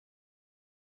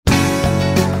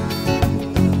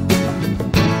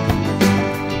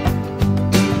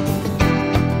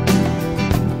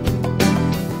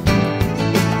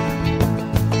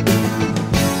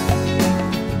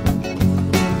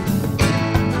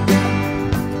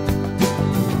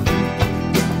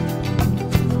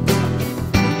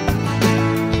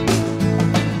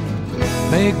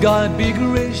May God be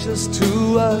gracious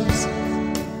to us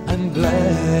and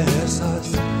bless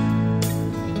us.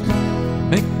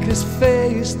 Make His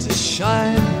face to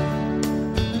shine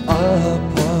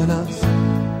upon us.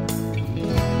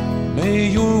 May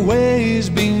your ways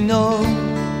be known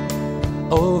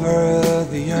over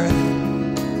the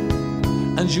earth,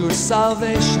 and your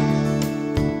salvation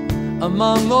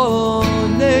among all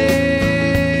nations.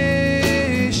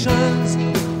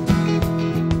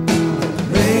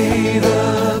 May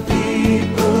the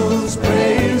peoples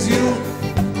praise you,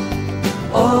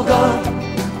 oh God.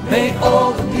 May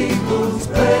all the peoples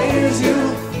praise you.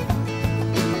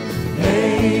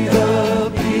 May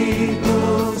the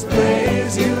peoples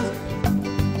praise you,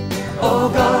 oh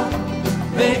God.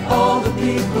 May all the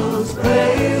peoples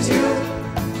praise you.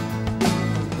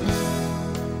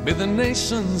 May the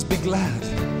nations be glad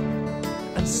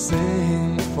and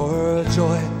sing for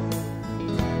joy,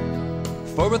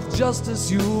 for with justice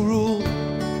you rule,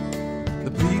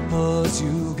 the peoples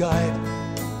you guide.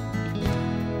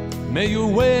 May your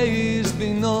ways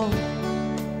be known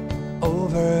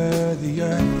over the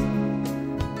earth,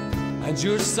 and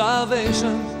your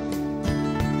salvation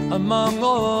among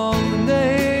all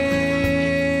nations.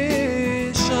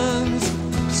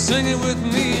 Sing it with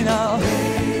me now.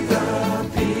 May the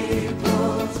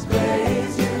peoples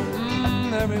praise you,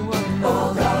 everyone,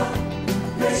 oh God.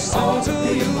 May all sing to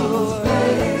the you, peoples Lord.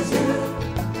 praise you.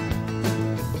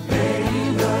 May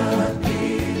the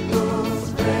peoples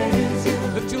praise you,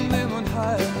 Lift your name on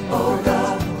high, oh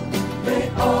God. May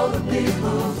all the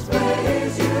peoples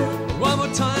praise you. one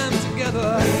more time together.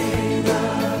 May the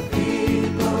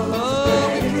peoples Oh,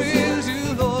 we praise you,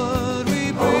 Lord. We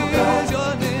praise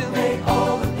your name. May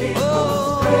all the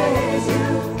peoples praise you.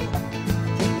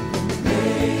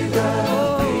 May the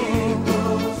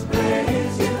peoples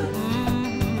praise you,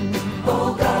 oh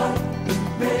God.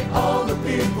 May all the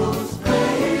peoples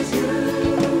praise you.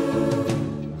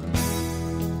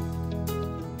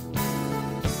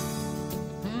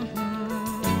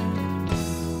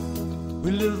 We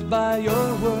live by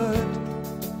your word,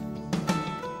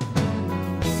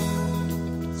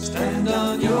 stand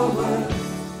on your word.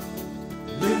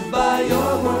 Live by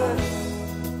your word,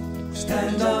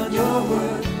 stand on your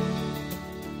word.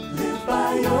 Live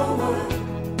by your word.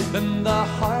 Then the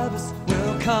harvest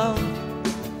will come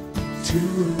to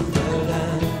the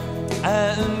land,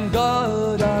 and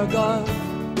God, our God,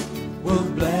 will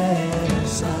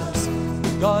bless us.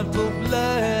 God will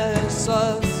bless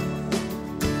us,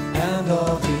 and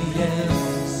all the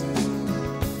ends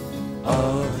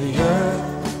of the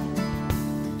earth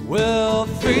will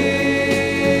fear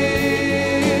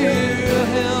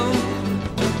Him.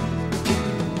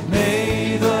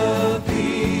 May the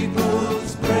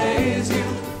peoples praise you,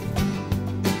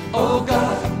 oh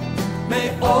God. May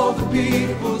all the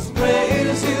peoples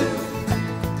praise you.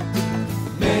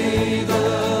 May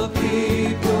the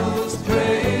peoples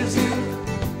praise you,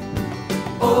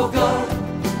 oh God.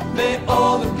 May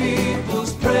all the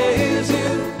peoples praise you.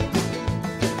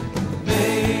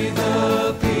 May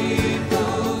the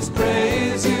peoples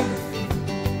praise you,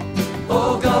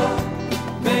 oh God.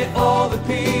 May all the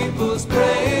peoples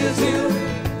praise you.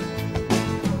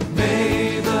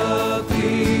 May the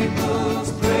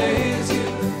peoples praise you,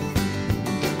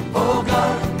 oh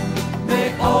God. May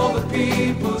all the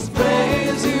peoples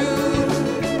praise you.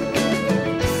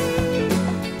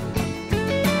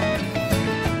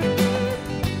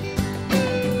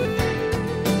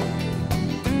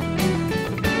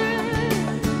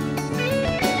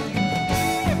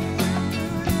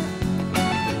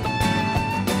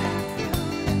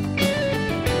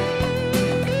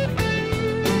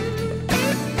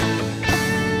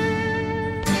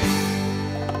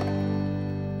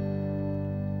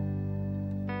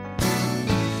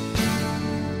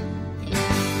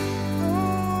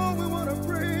 Oh, we want to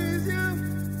praise you.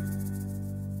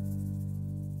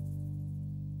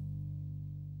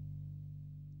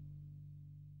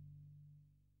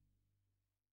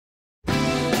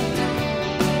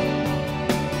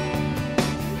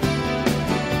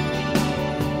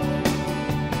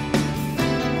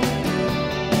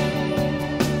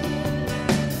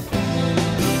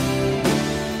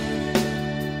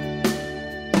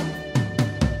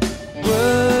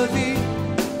 Worthy,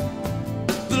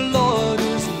 the Lord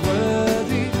is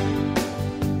worthy,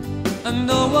 and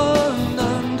no one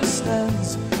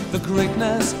understands the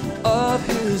greatness of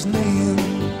His name.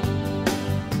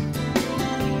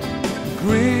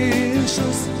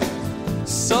 Gracious,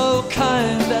 so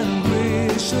kind and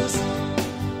gracious,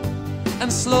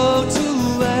 and slow to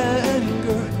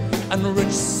anger, and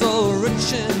rich, so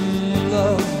rich in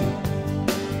love.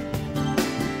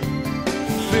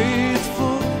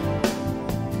 Faithful,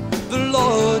 the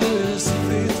Lord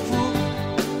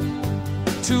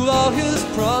to all his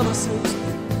promises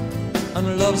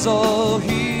and loves all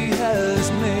he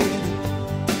has made.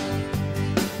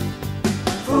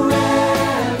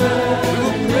 Forever We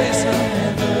will praise him.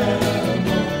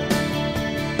 evermore.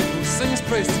 We'll sing his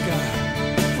praise to God.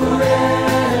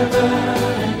 Forever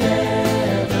and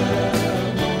evermore.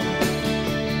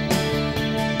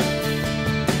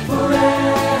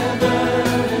 Forever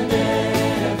and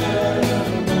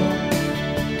evermore.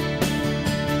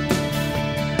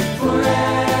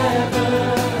 Forever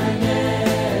and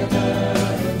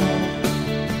evermore.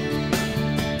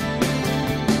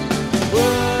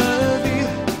 Worthy,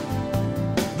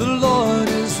 the Lord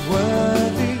is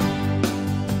worthy.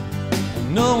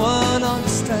 No one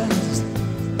understands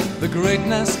the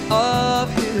greatness of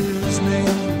his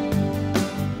name.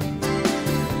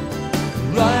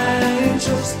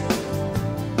 Righteous,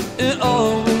 and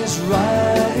always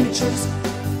righteous,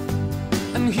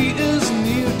 and he is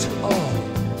near to all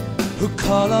who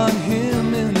call on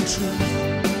him in truth.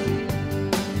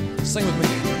 Sing with me.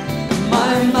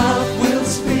 My mouth will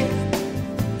speak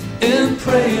in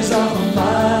praise of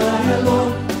my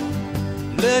Lord.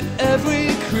 Let every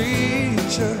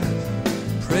creature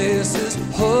praise his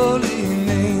holy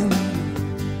name.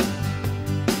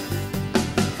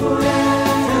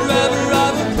 Forever I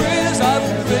will praise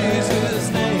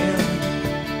his name.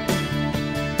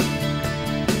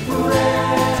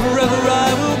 Forever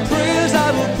I will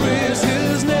praise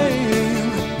his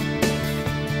name.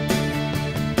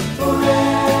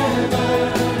 Forever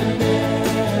and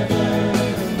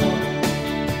evermore.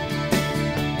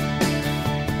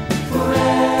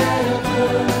 Forever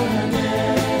and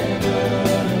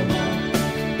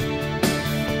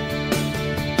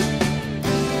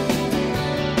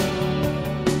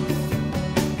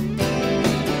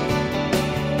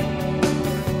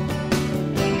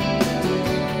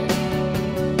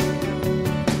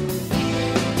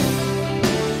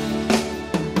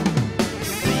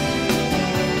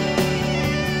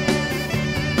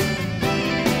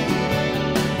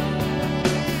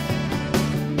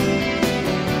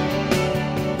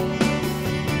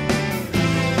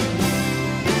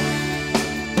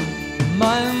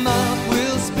My mouth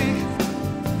will speak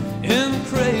in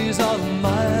praise of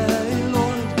my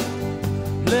Lord.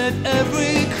 Let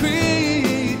every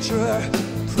creature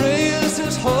praise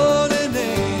his holy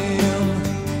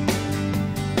name.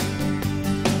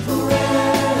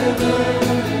 forever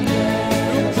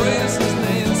We'll praise his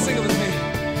name. Sing it with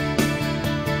me.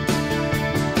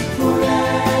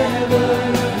 forever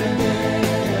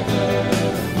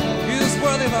He is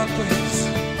worthy of our praise.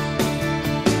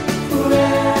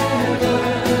 forever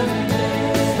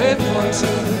Faithful unto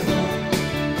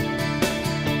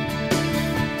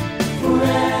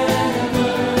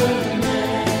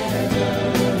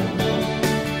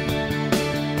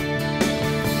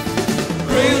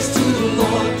praise to the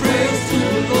Lord, praise to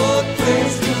the Lord,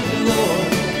 praise to the Lord.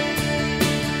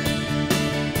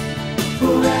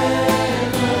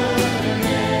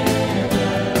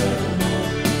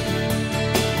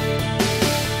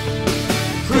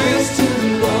 Praise to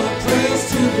the Lord,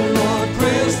 praise to the Lord,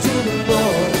 praise to the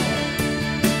Lord.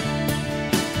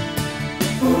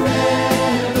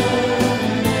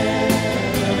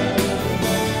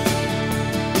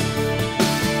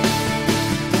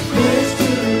 Praise to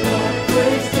the Lord,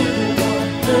 praise to the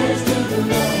Lord, praise to the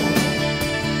Lord.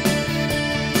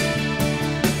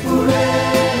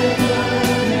 Forever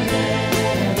and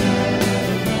evermore.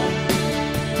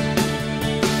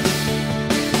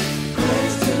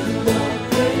 Praise to the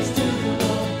Lord, praise to the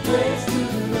Lord, praise to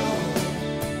the Lord.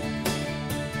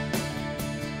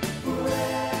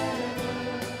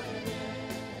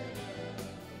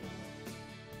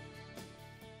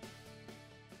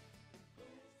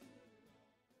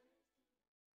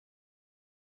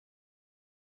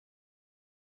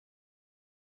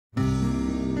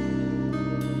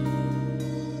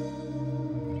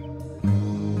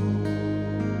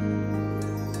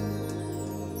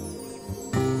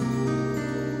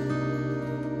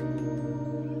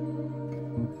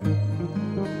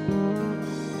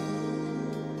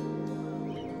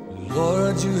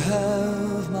 Lord, you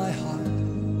have my heart,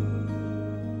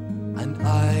 and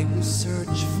I will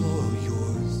search for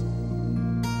yours.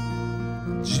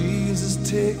 Jesus,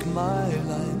 take my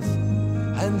life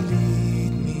and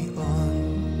lead me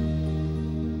on.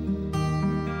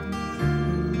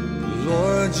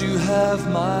 Lord, you have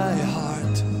my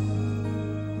heart,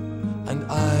 and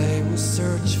I will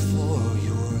search for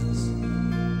yours.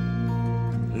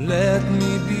 Let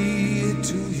me be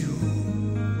to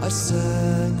you a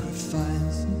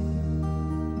sacrifice,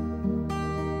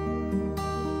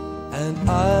 and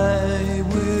I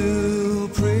will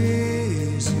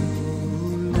praise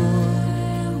you,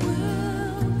 Lord.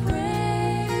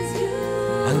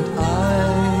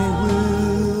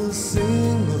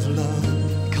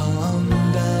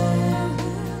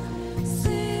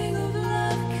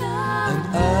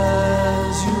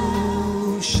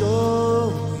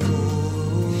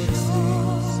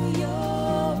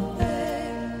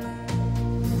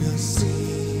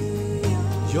 see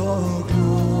your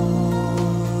glory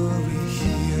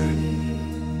here.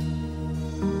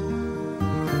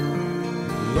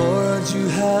 Lord, you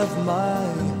have my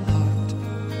heart,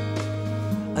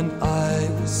 and I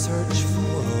will search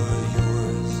for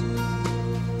yours.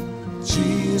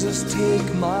 Jesus, take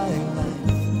my life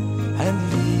and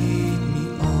lead me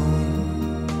on.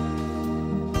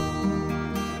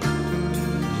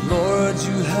 Lord,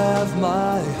 you have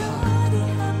my heart,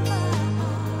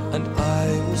 and I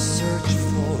will search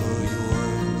for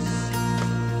yours.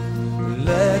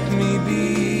 Let me be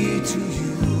to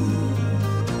you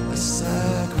a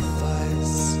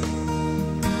sacrifice,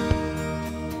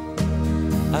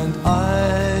 and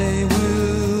I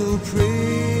will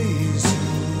praise you,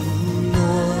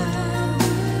 Lord,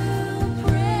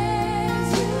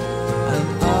 and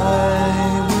I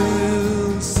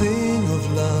will sing of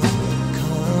love,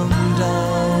 come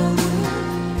down,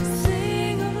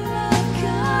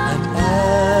 and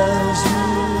as you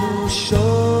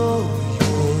show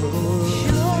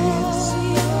your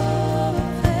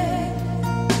face,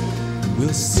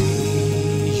 we'll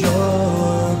see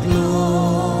your glory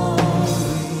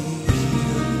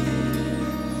here.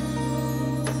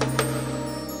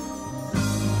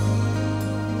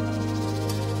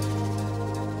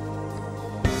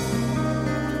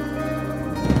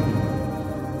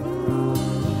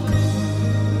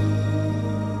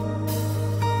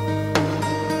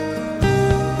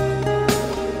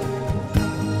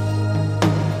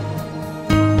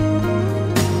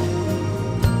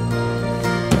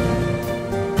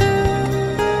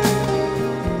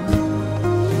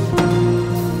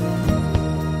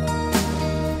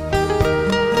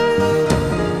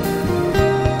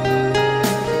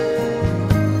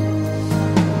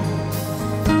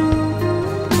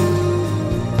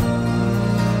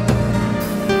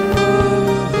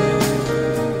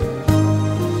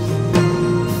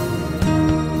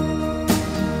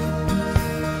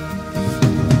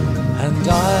 And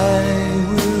I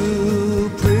will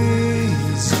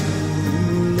praise you,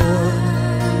 Lord,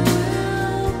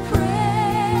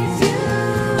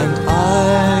 and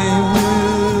I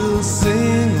will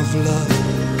sing of love,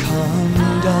 come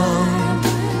down,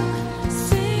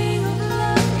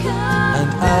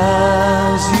 and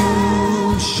as you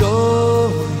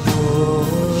show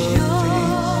your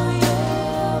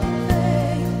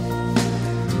face,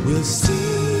 we'll see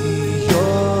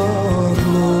your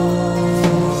glory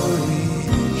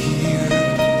here.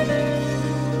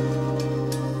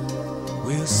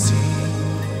 We'll see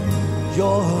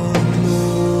your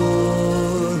glory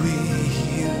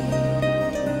here.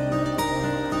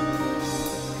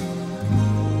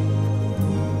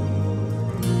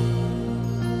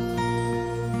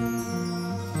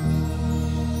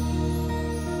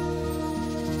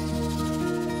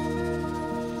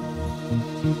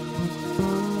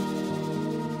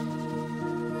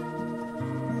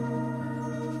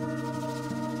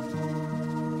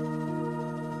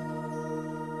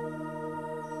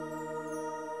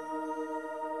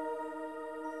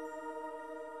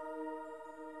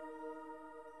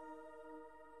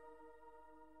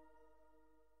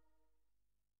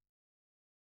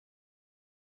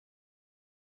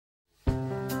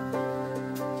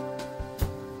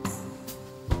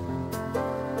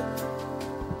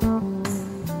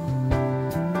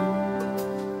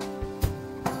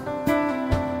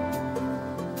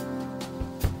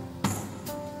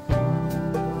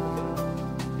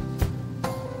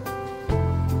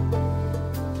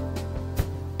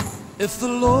 If the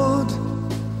Lord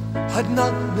had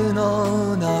not been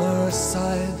on our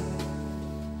side,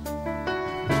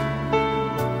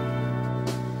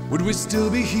 would we still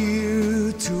be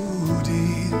here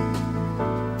today?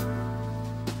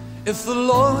 If the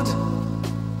Lord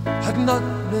had not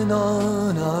been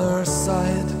on our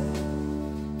side,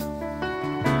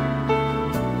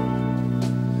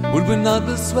 would we not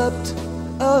be swept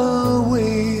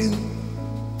away?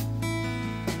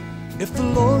 If the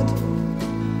Lord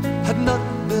had not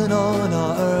been on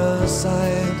our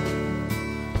side,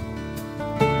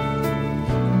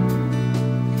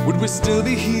 would we still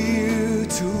be here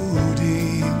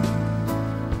today?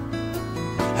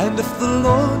 And if the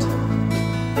Lord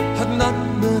had not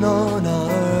been on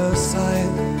our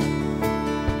side,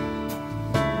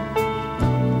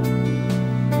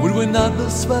 would we not be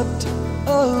swept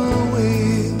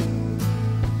away?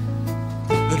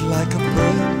 But like a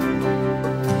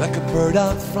bird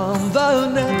out from the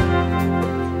net,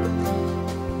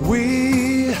 we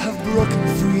have broken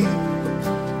free.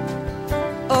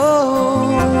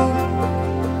 Oh,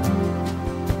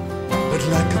 but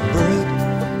like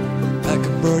a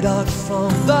bird out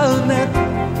from the net,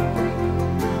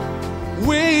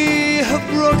 we have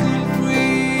broken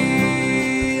free.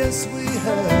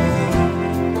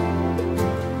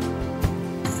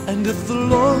 And if the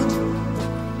Lord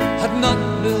had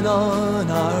not been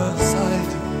on our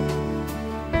side,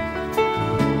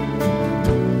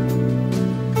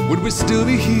 would we still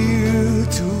be here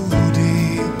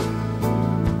today?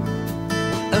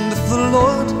 And if the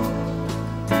Lord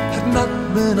had not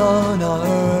been on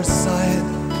our side,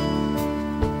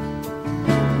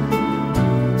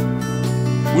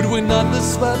 would we not be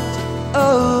swept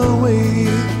away?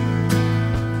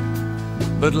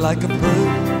 But like a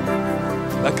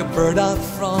bird out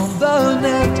from the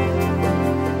net,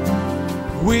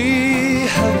 we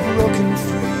have broken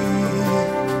free.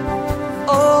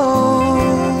 Oh,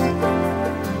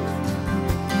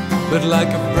 but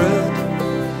like a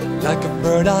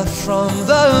bird out from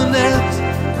the net,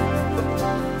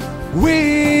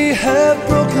 we have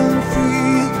broken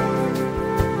free.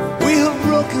 We have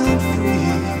broken free.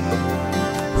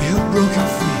 We have broken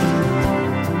free.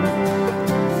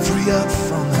 Free out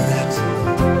from the net.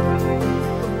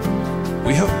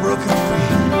 We have broken free.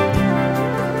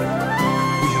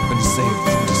 We have been saved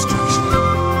from destruction.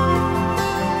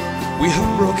 We have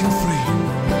broken free.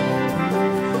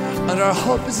 And our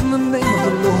hope is in the name of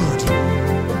the Lord,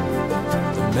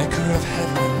 the maker of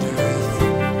heaven and earth.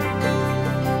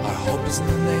 Our hope is in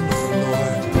the name of the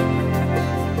Lord,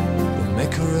 the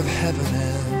maker of heaven and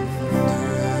earth.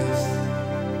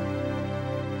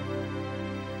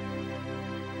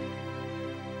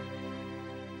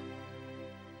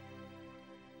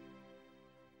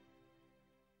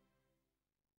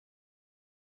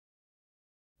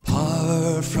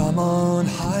 Power from on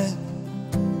high,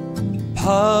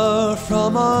 power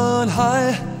from on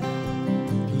high,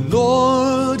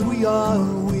 Lord, we are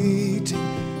waiting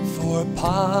for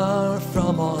power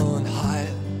from on high.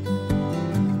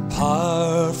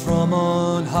 Power from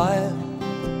on high,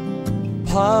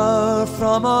 power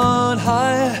from on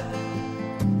high,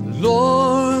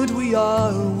 Lord, we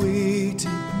are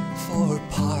waiting for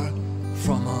power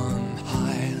from on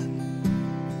high.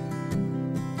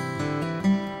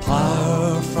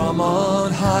 Power from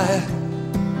on high,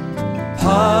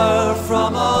 power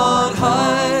from on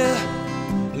high,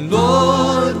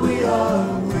 Lord, we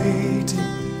are waiting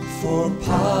for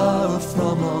power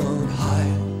from on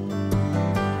high.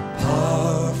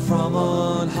 Power from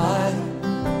on high,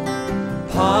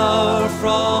 power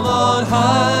from on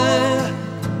high,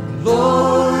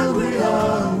 Lord, we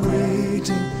are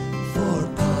waiting for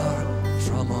power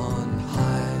from on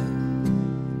high.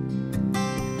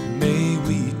 May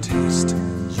we taste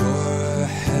your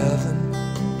heaven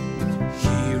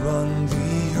here on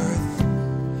the earth.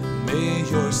 May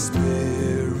your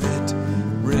Spirit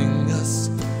bring us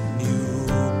new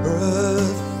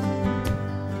birth.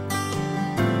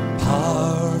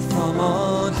 Power from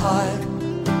on high,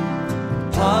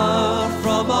 power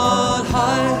from on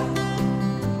high,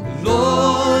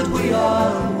 Lord, we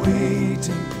are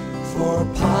waiting for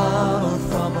power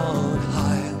from on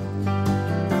high.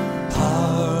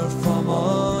 Power from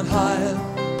on high,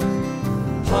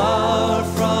 power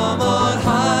from on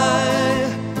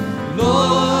high,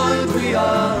 Lord, we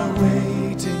are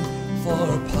waiting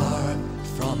for power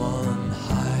from on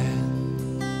high.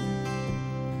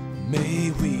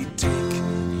 May we take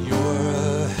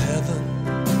your heaven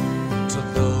to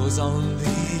those on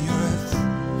the earth.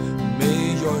 May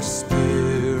your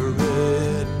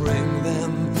Spirit bring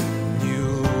them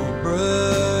new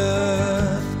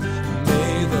birth.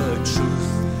 May the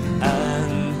truth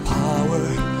and power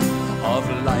of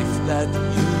life that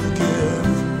you give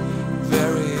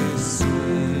very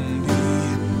soon be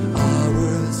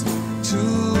ours to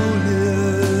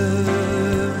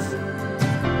live.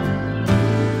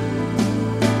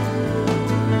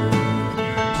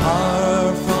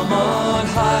 Power from on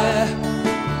high,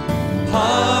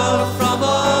 power from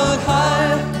on high,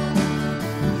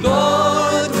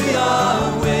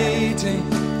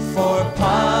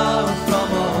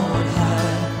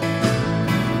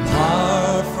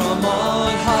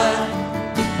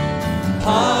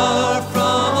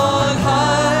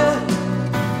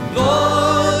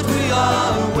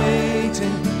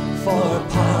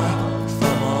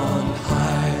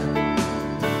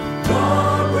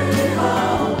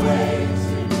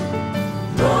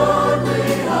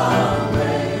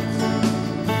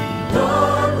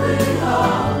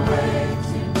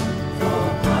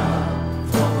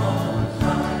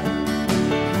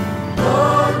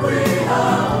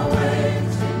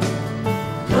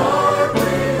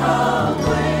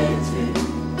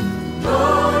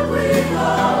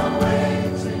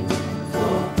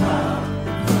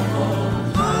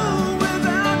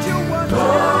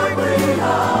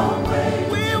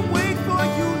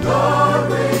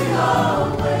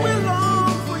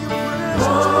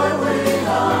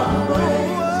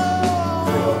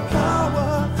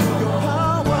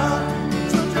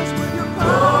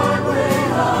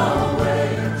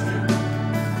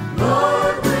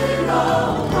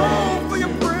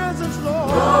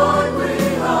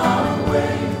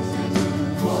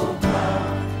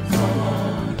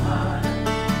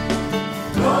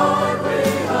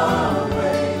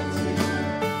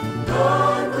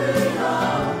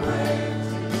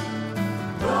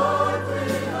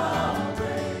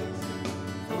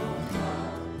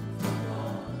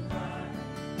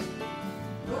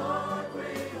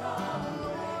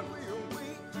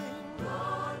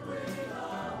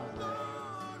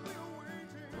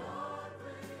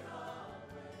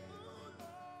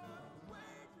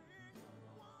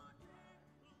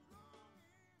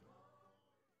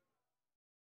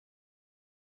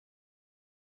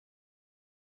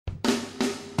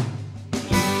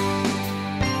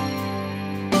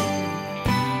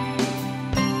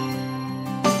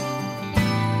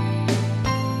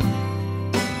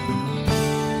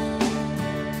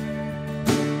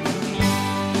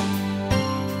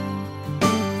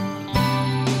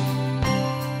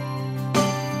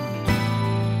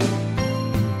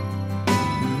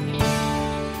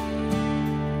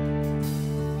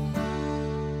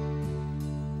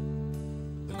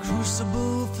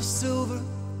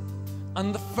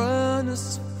 and the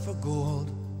furnace for gold.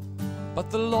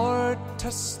 But the Lord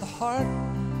tests the heart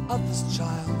of His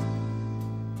child.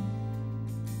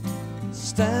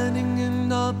 Standing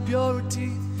in our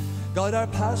purity, God, our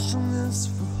passion is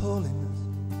for holiness.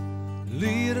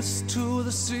 Lead us to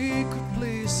the secret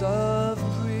place of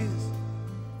praise.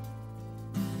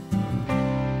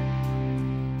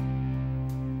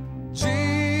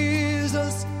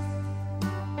 Jesus,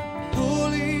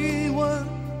 Holy One,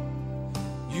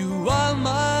 You are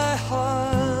my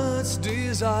heart's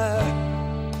desire.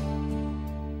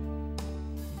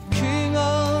 King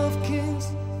of kings,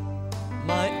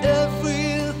 my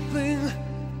everything,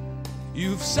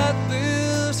 You've set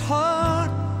this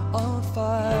heart on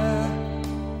fire.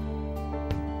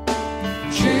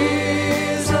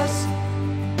 Jesus,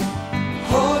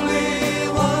 Holy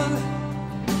One,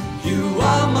 You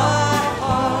are my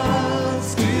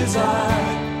heart's desire.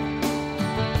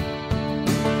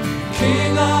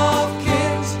 King of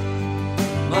kings,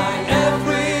 my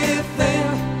everything,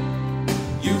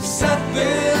 You've set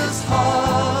this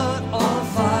heart on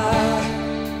fire.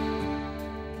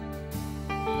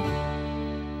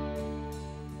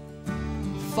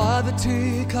 Father,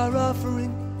 take our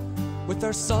offering. With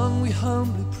our song we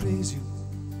humbly praise You.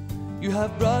 You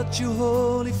have brought Your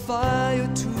holy fire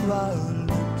to our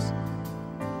lips.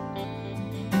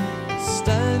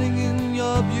 Standing in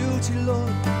Your beauty,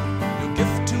 Lord, Your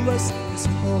gift to us is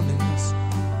holiness.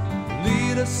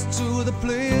 Lead us to the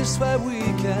place where we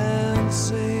can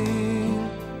sing.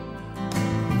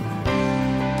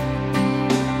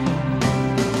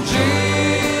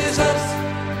 Jesus,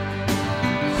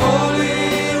 Holy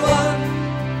One,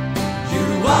 You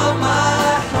are my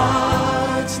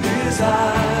heart's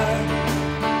desire.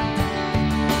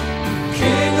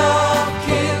 King of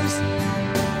kings,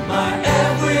 my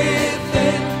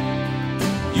everything,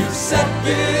 You've set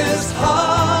this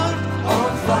heart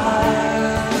on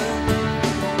fire.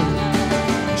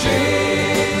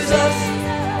 Jesus,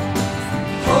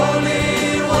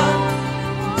 Holy One,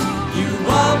 You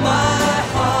are my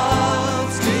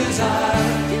heart's desire.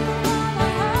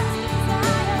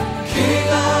 King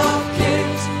of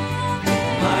kings,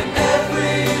 my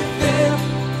everything,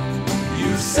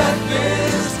 You've set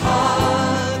this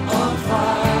heart on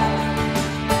fire.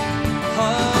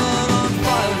 Heart on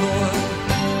fire, Lord.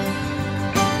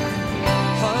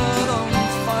 Heart on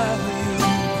fire for You.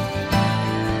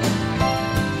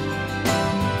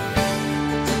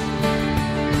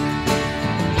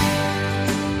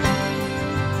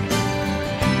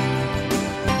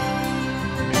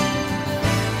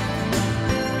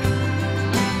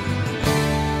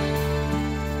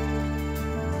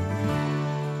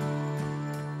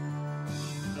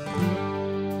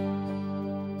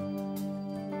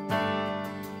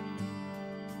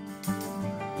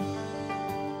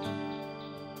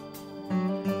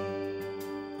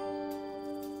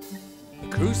 The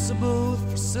crucible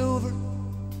for silver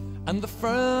and the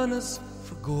furnace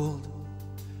for gold.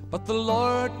 But the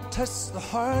Lord tests the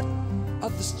heart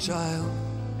of This child.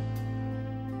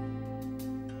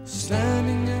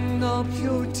 Standing in our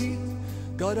purity,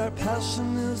 God, our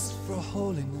passion is for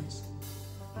holiness.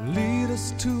 Lead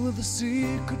us to the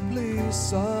secret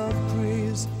place of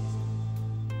praise.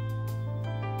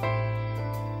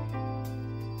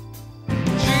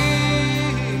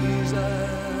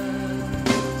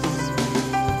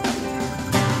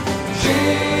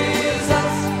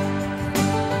 Jesus,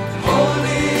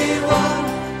 Holy One,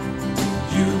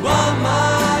 You are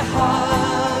my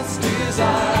heart's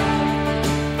desire.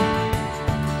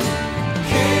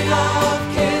 King of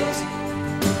kings,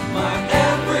 my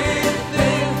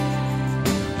everything,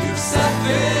 You've set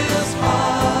this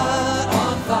heart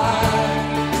on fire.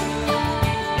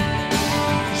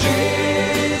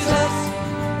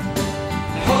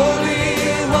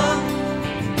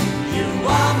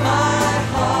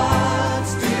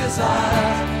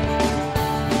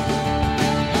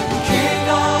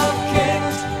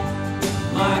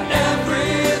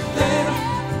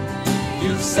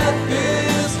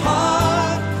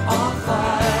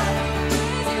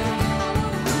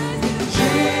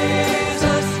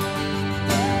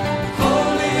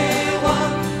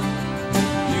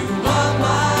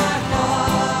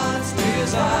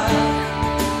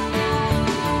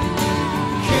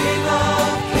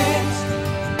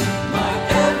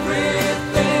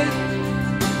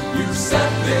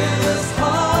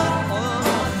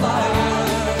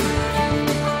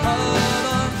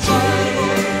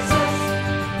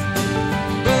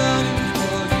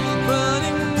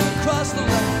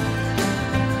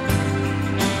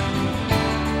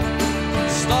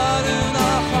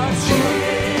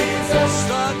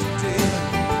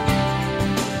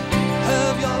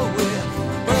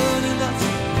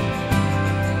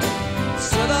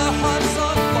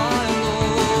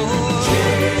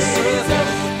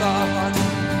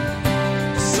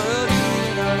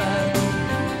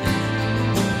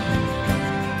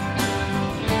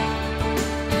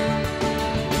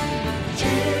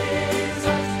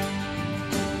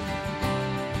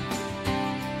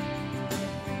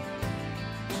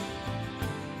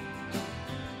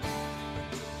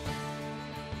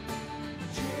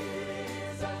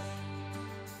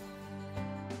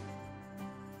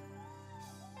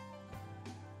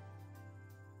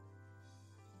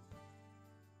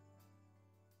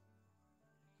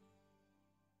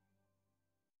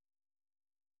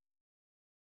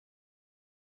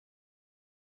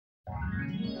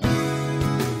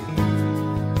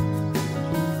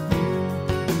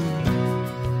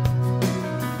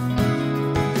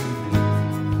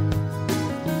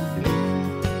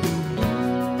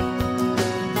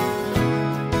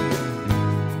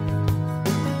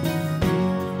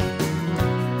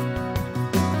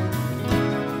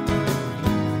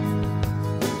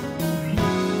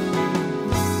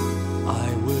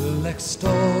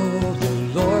 Extol the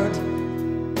Lord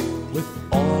with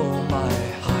all my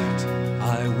heart.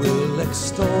 I will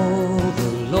extol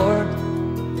the Lord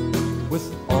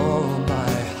with all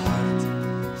my heart.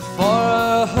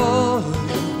 For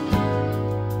holy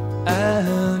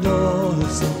and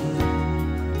awesome,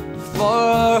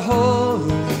 for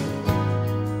holy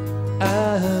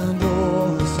and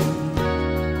awesome,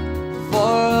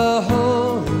 for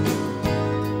holy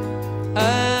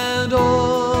and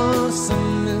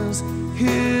awesome is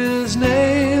His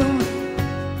name.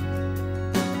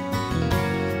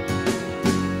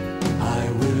 I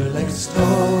will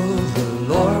extol the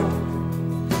Lord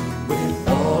with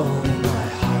all my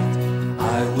heart.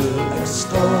 I will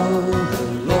extol the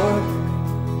Lord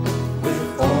with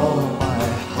all my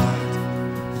heart.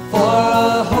 For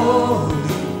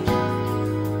holy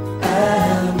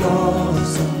and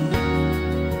awesome,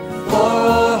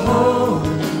 for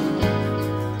holy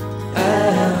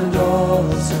and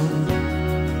awesome,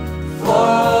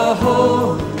 for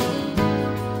holy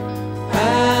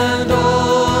and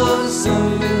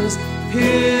awesome is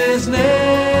His name.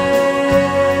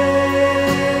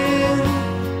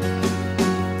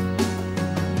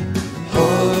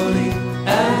 Holy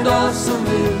and awesome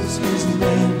is His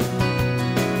name.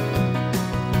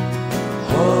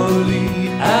 Holy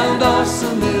and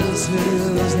awesome is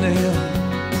His name.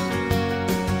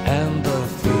 And the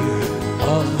fear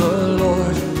of the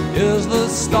Lord is the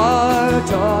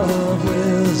start of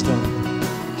wisdom.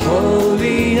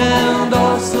 Holy and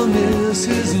awesome is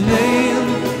His name.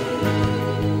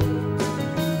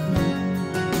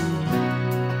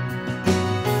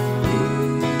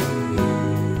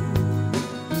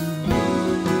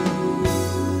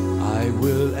 I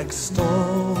will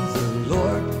extol the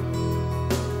Lord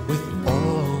with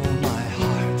all my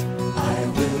heart. I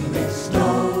will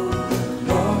extol the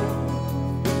Lord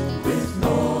with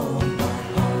all my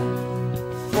heart.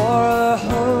 For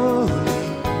holy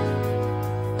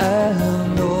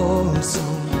and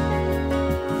awesome,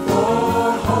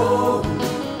 for holy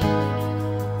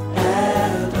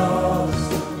and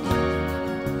awesome,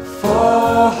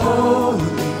 for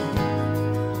holy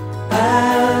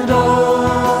and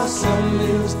awesome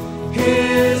is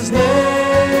His name.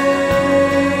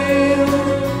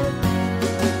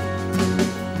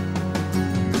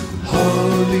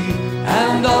 Holy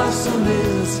and awesome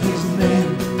is His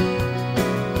name.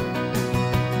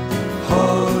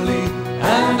 Holy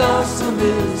and awesome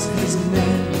is His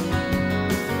name.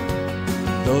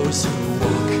 Those who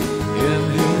walk in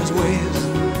His ways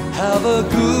have a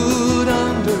good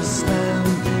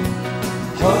understanding.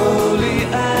 Holy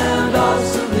and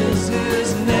awesome is His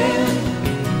name.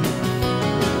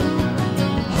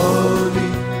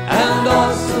 Holy and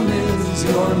awesome is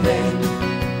your name.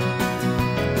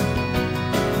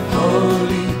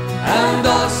 Holy and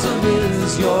awesome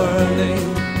is your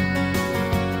name.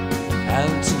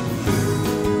 And to you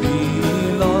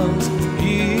belongs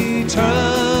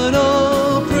eternal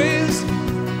praise.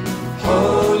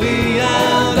 Holy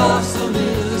and awesome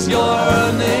is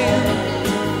your name.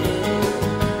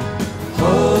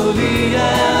 Holy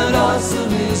and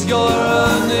awesome is your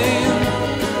name.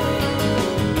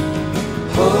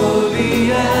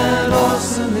 Holy and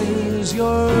awesome is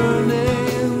your name.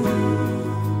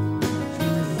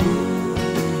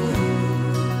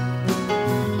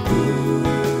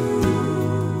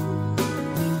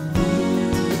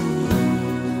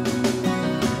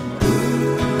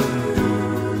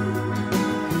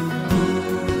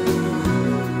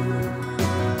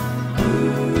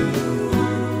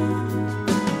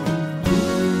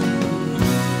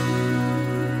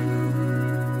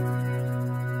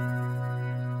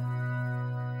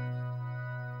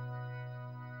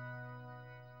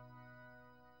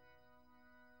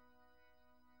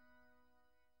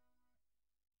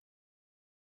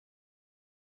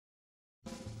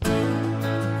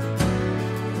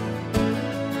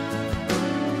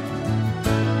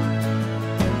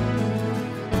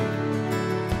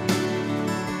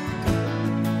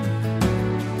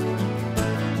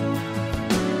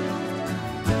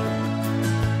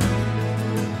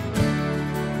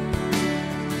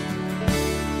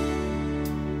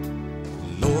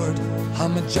 How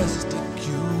majestic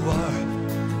you are.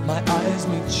 My eyes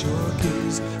meet your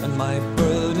gaze, and my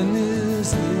burden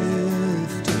is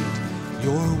lifted.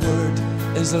 Your word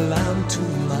is a lamp to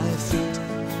my feet,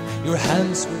 your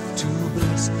hand swift to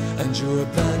bless, and your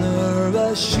banner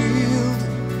a shield.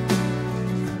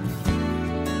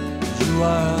 You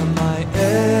are my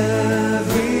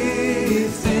everything,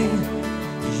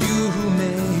 you who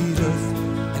made earth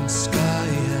and sky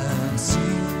and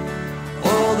sea.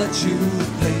 All that you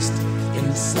placed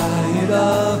inside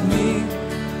of me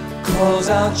calls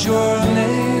out your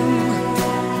name.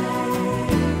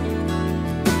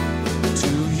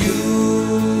 To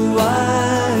you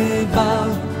I bow,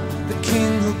 the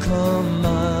King who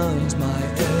commands my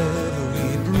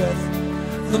every breath,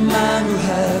 the man who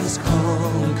has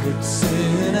conquered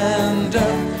sin and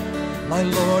death, my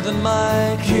Lord and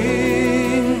my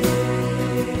King,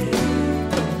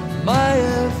 my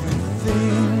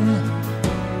everything.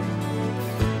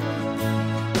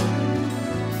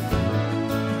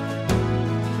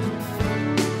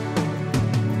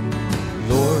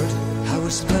 Lord, how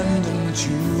resplendent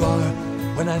you are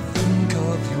when I think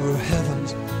of your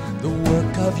heavens, the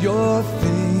work of your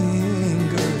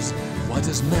fingers. What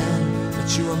is man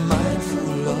that you are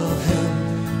mindful of him?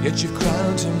 Yet you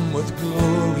crowned him with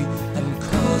glory and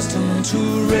caused him to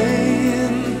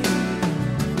reign.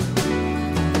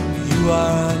 You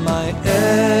are my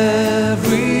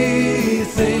everything,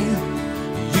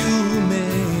 you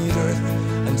made earth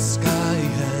and sky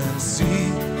and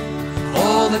sea.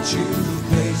 All that you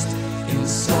placed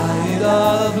inside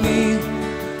of me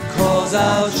calls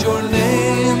out your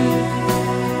name.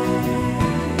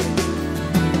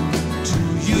 To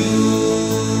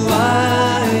you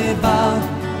I bow,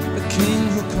 the King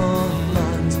who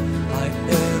commands my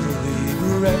every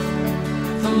breath,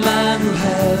 the man who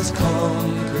has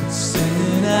conquered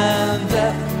sin and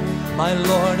death, my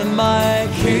Lord and my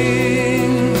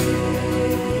King.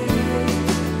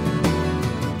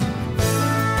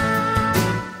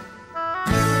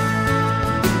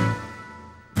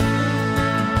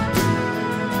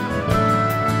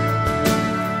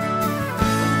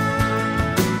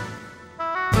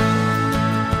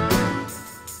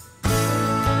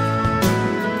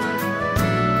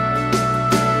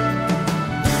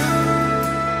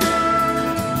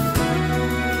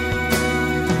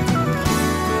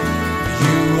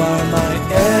 You are my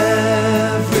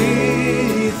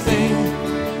everything,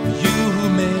 you who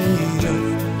made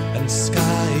earth and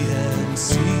sky and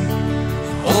sea.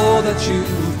 All that you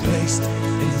placed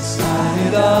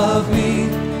inside of me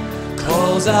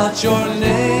calls out your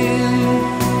name.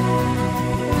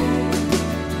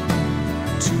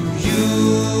 To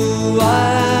you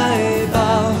I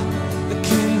bow, the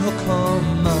King who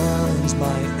commands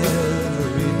my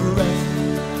every breath,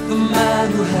 the man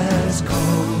who has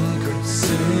conquered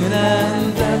sin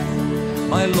and death,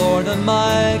 my Lord and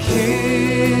my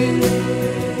King.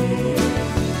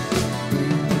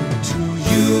 To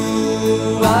you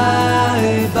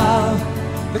I bow,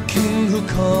 the King who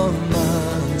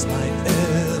commands my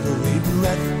every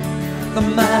breath, the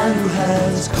man who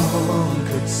has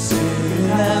conquered sin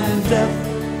and death,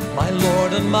 my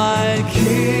Lord and my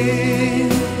King,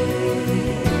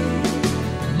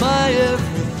 my everything.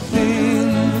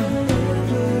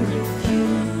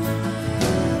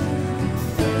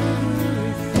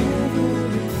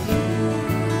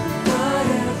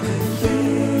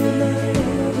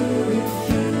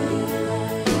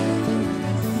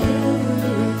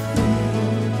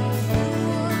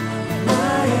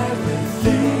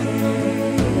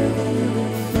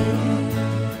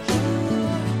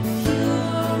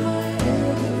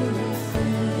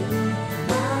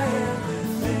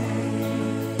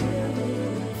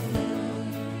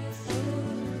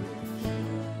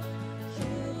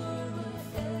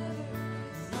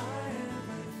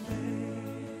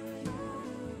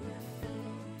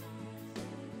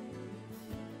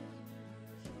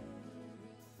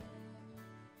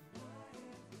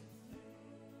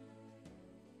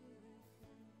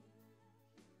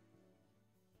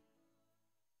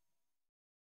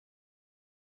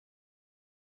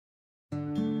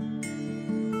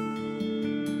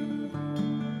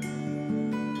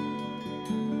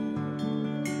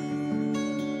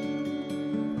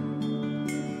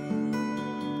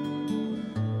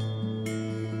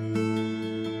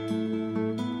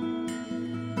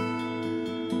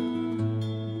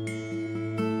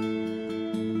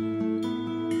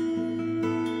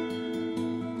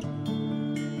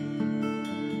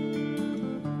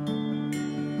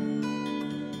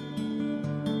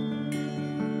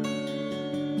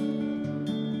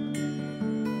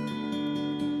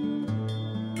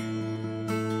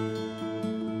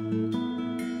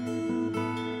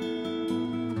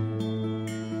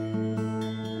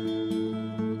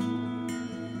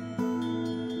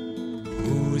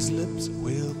 Whose lips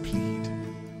will plead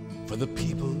for the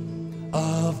people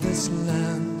of this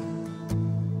land,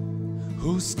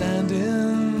 who stand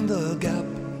in the gap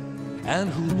and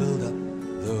who build up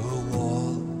the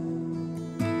wall.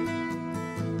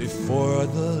 Before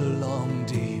the long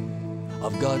day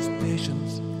of God's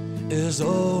patience is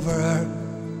over,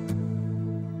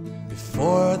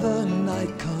 before the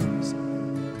night comes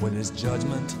when His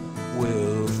judgment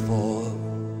will fall.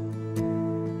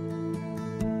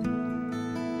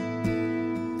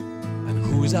 And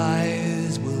whose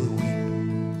eyes will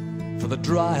weep for the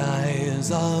dry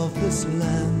eyes of this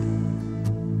land,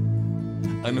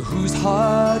 and whose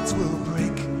hearts will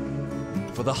break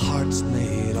for the hearts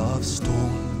made of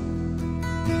stone.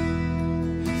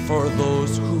 For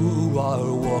those who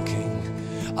are walking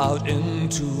out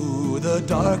into the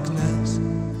darkness,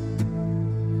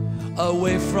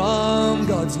 away from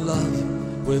God's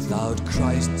love, without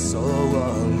Christ, so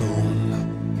alone.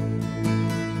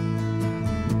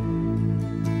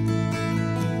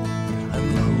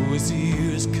 And whose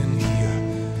ears can hear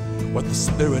what the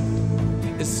Spirit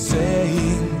is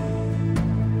saying,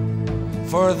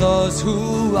 for those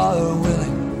who are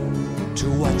willing to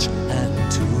watch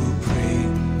and to pray.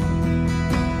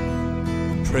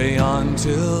 Pray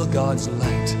until God's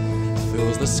light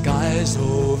fills the skies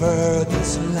over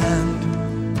this land,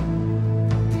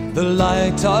 the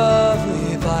light of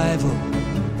revival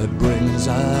that brings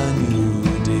a new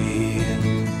day.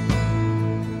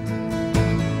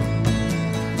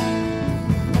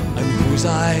 And whose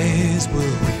eyes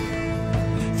will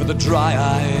weep for the dry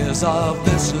eyes of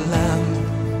this land,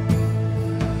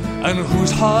 and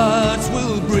whose hearts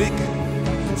will break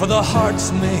for the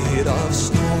hearts made of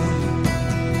stone.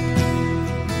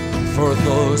 For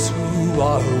those who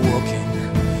are walking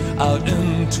out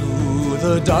into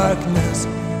the darkness,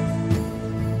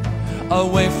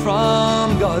 away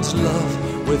from God's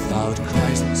love, without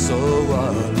Christ, so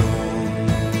alone.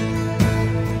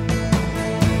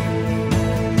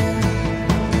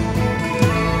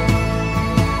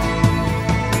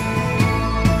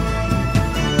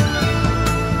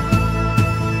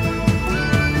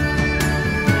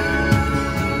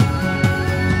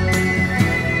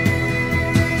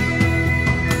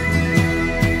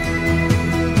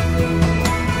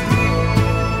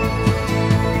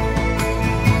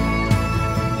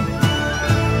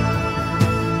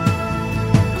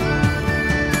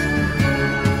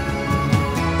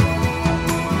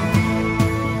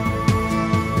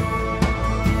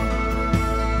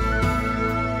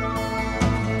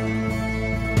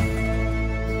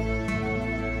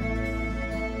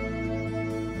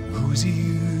 Whose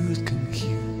ears can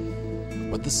hear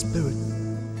what the Spirit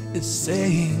is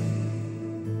saying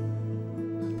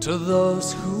to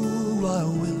those who are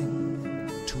willing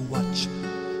to watch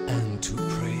and to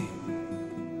pray.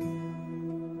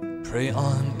 Pray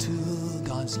on till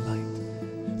God's light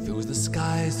fills the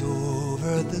skies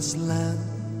over this land,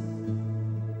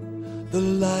 the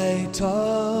light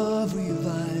of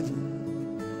revival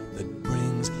that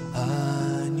brings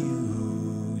a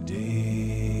new day.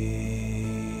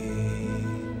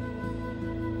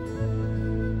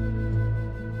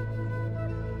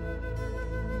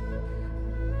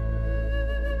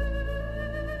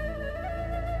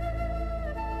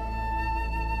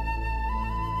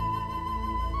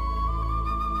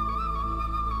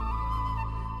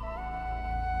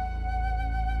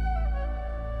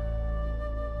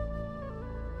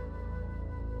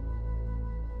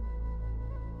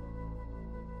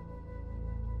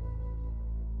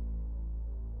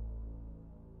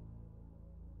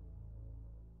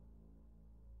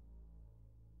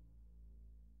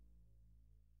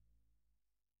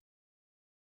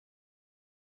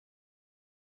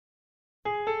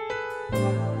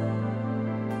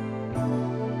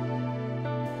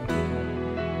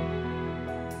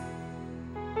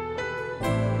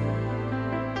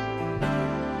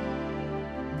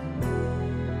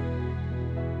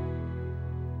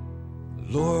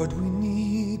 Lord, we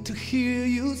need to hear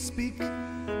you speak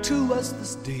to us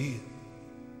this day.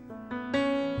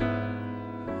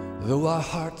 Though our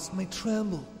hearts may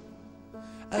tremble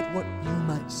at what you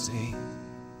might say,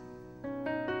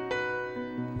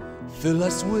 fill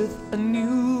us with a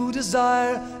new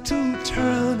desire to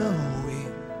turn away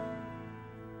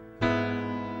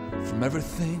from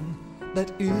everything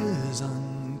that is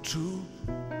untrue,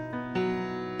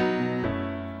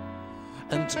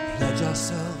 and to pledge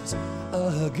ourselves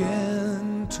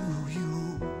again to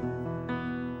you.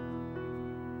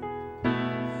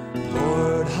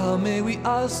 Lord, how may we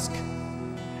ask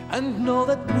and know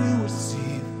that we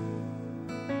receive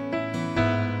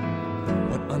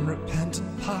what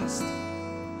unrepentant past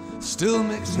still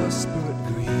makes your spirit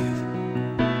grieve?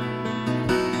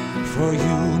 For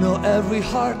you know every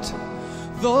heart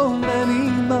though many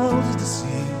mouths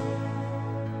deceive.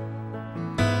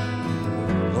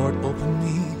 Lord, open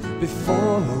me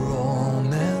before all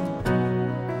men,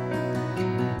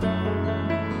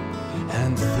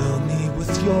 and fill me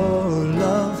with your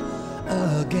love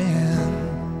again.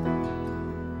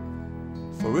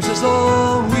 For it is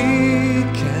all we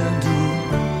can do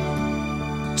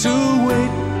to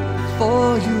wait for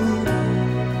you,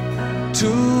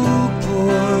 to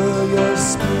pour your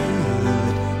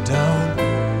Spirit down.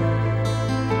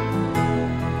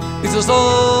 It is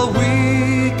all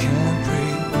we can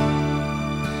pray,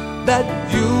 that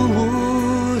you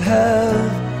would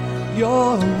have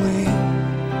your way.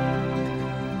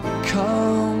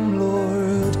 Come,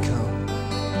 Lord, come.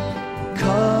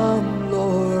 Come,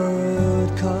 Lord,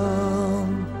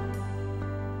 come.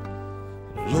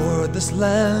 Lord, this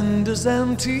land is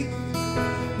empty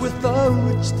with a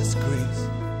rich disgrace,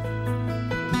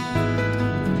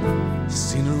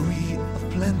 scenery of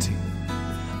plenty,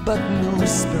 but no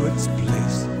Spirit's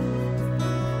place.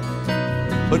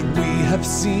 But we have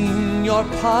seen your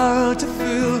power to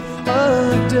fill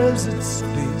a desert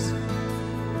space,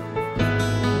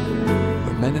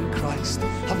 where men in Christ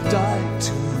have died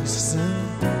to sin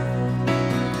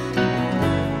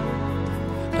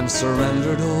and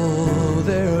surrendered all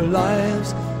their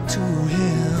lives to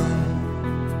Him.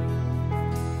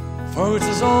 For it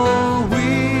is all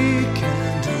we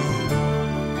can do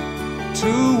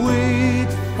to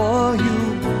wait for you,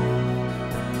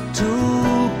 to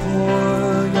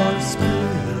pour your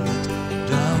Spirit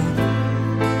down.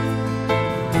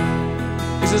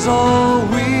 It is all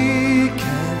we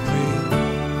can pray,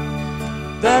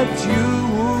 that you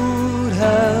would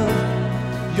have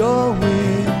your way.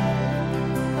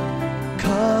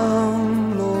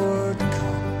 Come, Lord,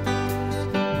 come.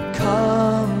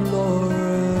 Come,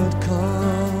 Lord,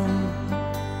 come.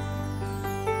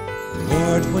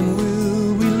 Lord, when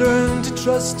will we learn to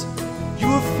trust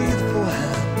your faithful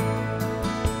hand?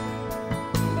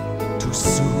 Too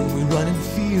soon we run in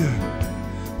fear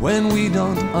when we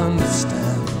don't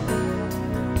understand,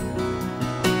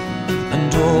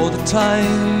 and all the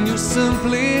time you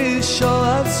simply show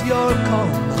us your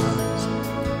commands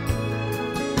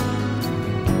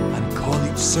and call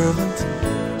each servant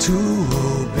to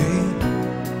obey.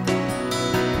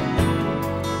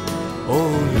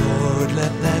 Oh Lord,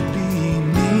 let that be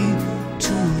me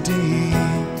today.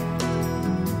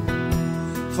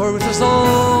 For it is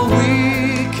all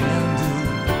we can do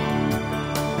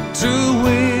to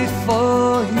wait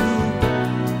for you,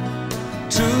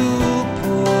 to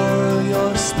pour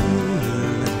your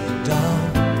Spirit down.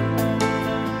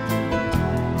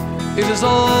 It is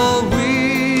all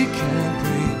we can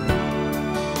pray,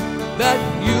 that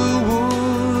you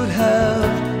would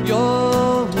have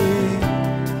your way.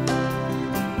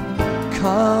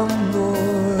 Come,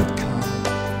 Lord, come.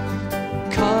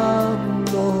 Come,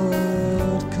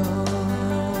 Lord, come.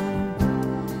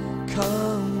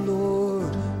 Come,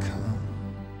 Lord, come.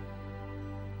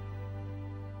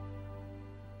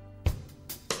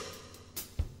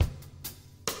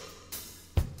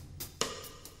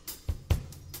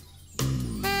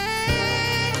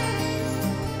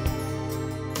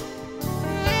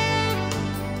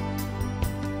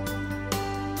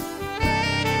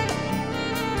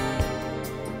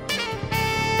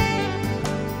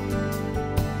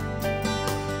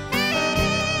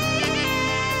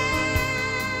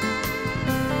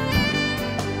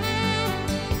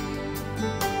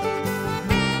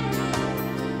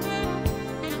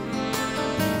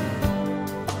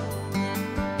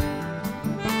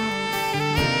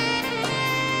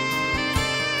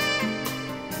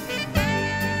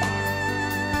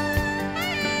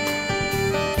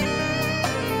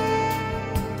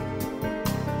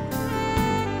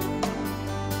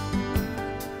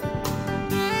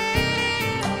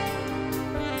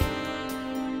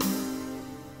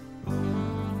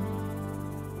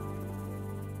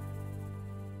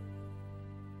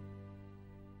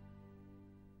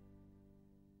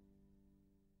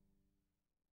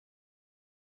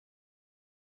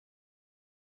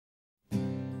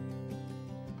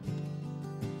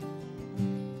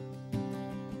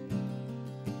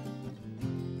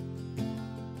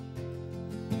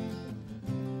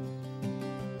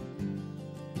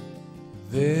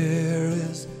 There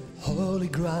is holy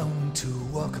ground to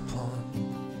walk upon.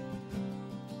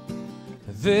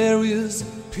 There is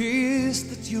peace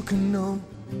that you can know.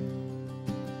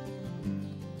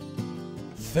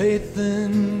 Faith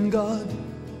in God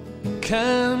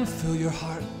can fill your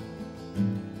heart,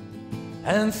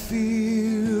 and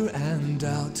fear and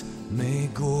doubt may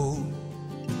go.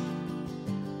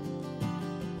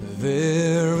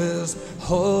 There is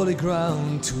holy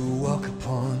ground to walk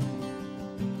upon.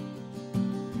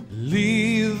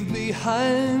 Leave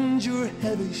behind your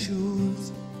heavy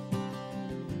shoes.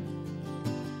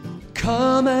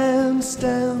 Come and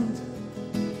stand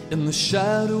in the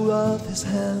shadow of His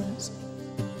hands,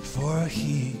 for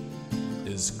He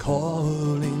is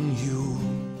calling you.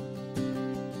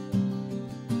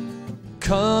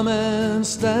 Come and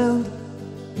stand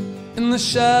in the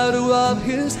shadow of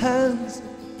His hands,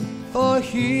 for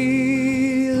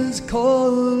He is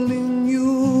calling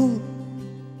you.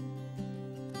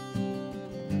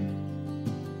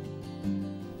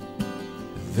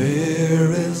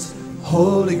 There is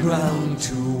holy ground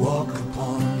to walk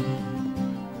upon.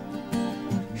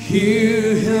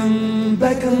 Hear Him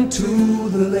beckon to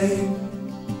the lame,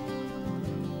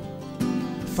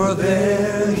 for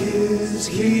there His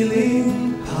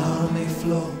healing power may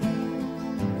flow,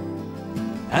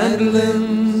 and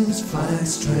limbs find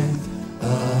strength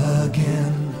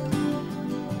again.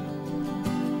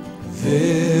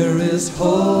 There is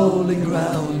holy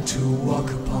ground to walk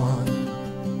upon.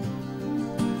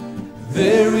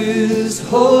 There is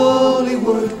holy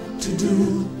work to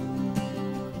do,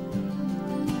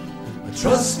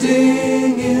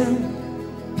 trusting in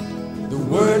the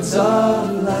words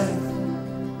of life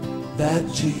that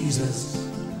Jesus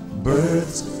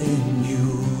births in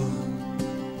you.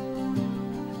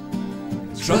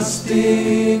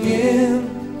 Trusting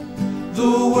in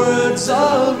the words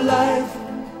of life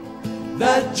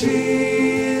that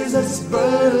Jesus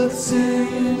births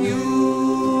in you.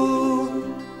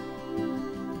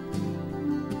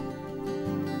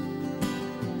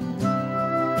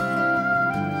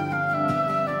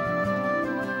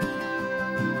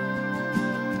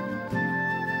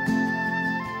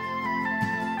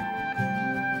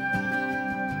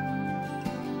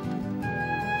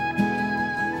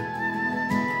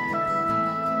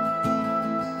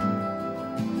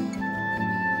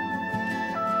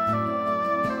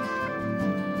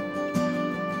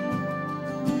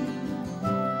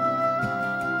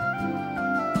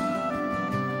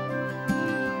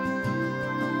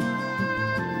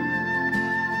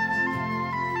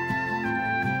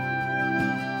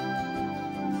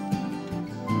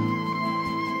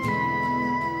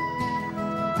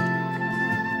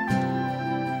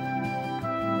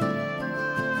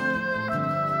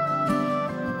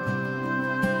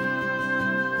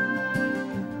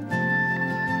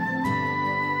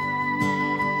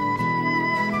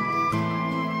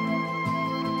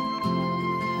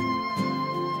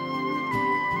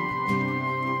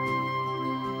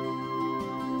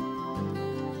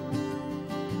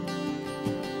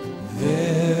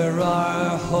 There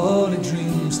are holy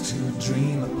dreams to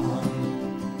dream upon,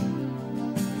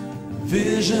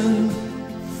 vision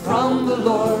from the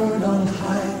Lord on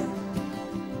high.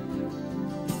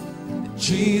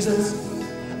 Jesus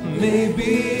may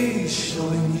be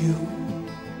showing you,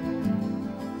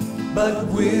 but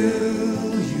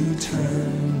will you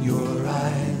turn your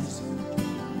eyes?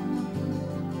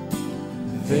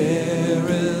 There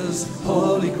is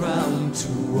holy ground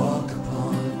to walk upon.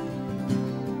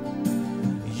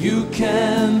 You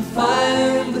can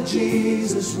find the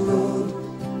Jesus road.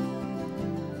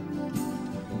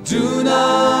 Do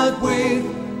not wait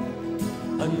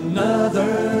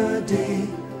another day,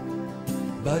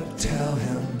 but tell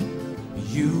Him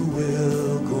you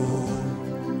will go.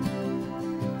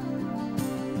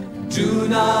 Do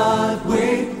not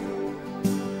wait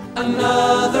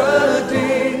another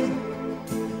day,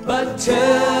 but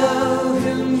tell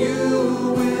Him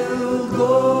you will go.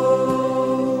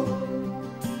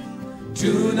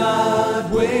 Do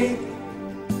not wait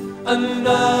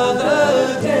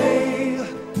another day,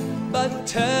 but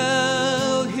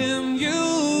tell Him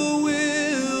you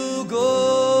will go.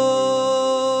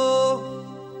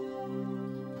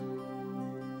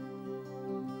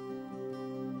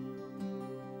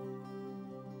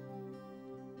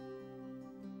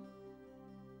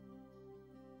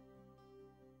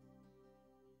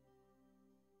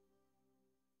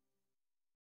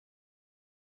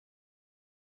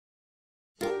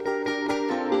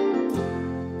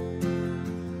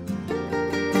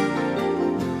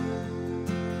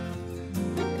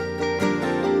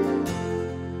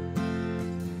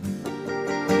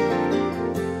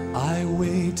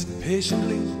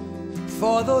 Patiently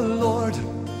for the Lord,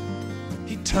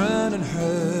 He turned and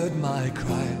heard my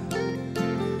cry.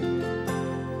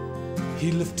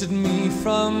 He lifted me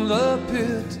from the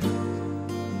pit,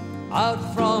 out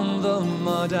from the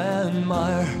mud and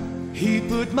mire. He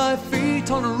put my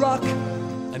feet on a rock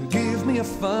and gave me a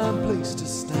firm place to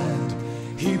stand.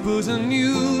 He put a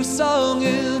new song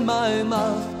in my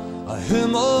mouth, a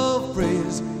hymn of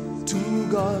praise to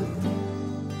God.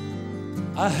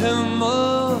 A hymn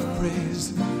of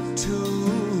praise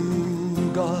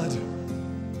to God.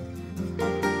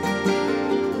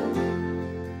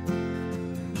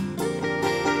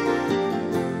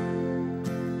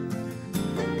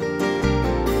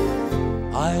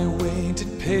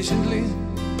 patiently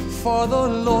for the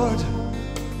Lord.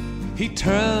 He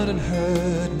turned and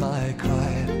heard my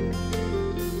cry.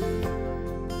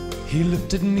 He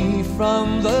lifted me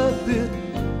from the pit,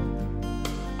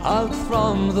 out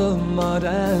from the mud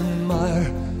and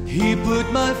mire. He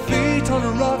put my feet on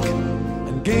a rock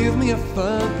and gave me a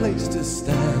firm place to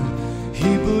stand.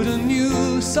 He put a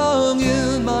new song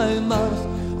in my mouth,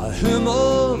 a hymn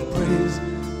of praise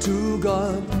to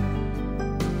God,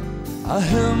 a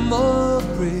hymn of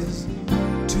praise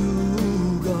to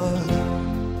God.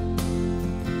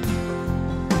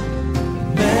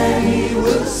 Many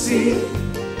will see,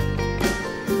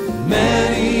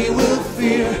 many will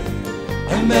fear,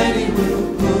 and many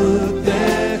will put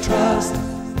their trust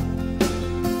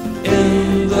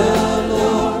in the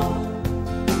Lord.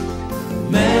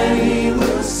 Many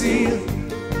will see,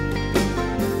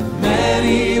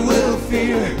 many will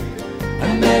fear,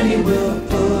 and many will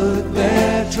put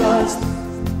their trust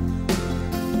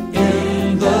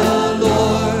in the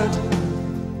Lord.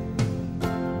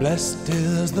 Blessed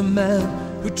is the man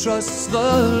who trusts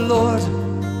the Lord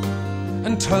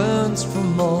and turns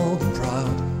from all the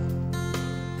proud,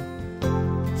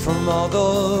 from all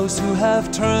those who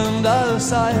have turned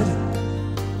aside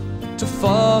to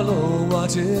follow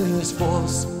what is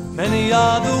false. Many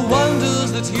are the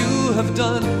wonders that you have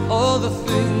done, all the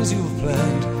things you've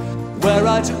planned. Were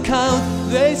I to count,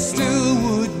 they still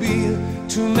would be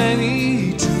too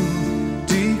many to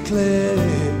declare,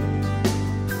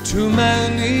 too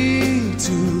many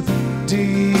to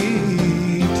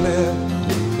declare.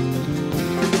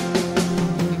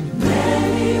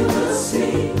 Many will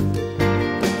see,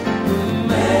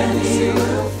 many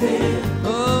will fear,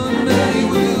 Oh, many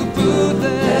will put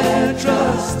their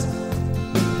trust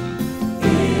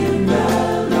in the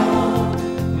Lord.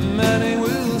 Many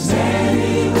will see,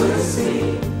 Many will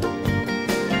see,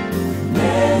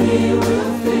 many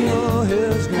will fear, oh,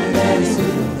 His many grace.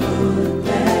 will put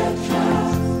their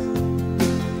trust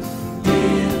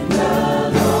in the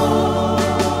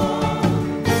Lord.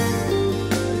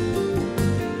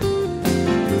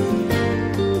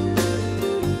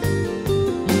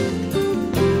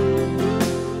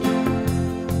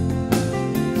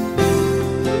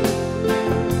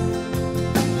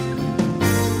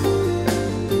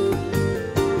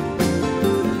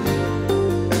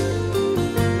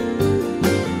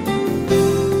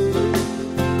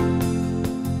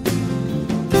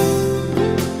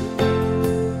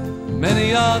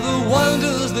 Many are the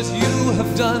wonders that you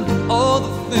have done, all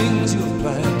the things you've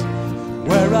planned.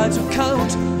 Were I to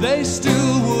count, they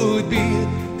still would be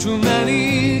too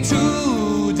many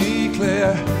to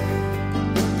declare,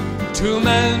 too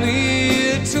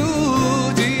many to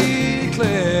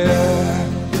declare.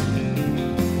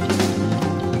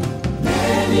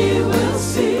 Many will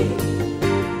see,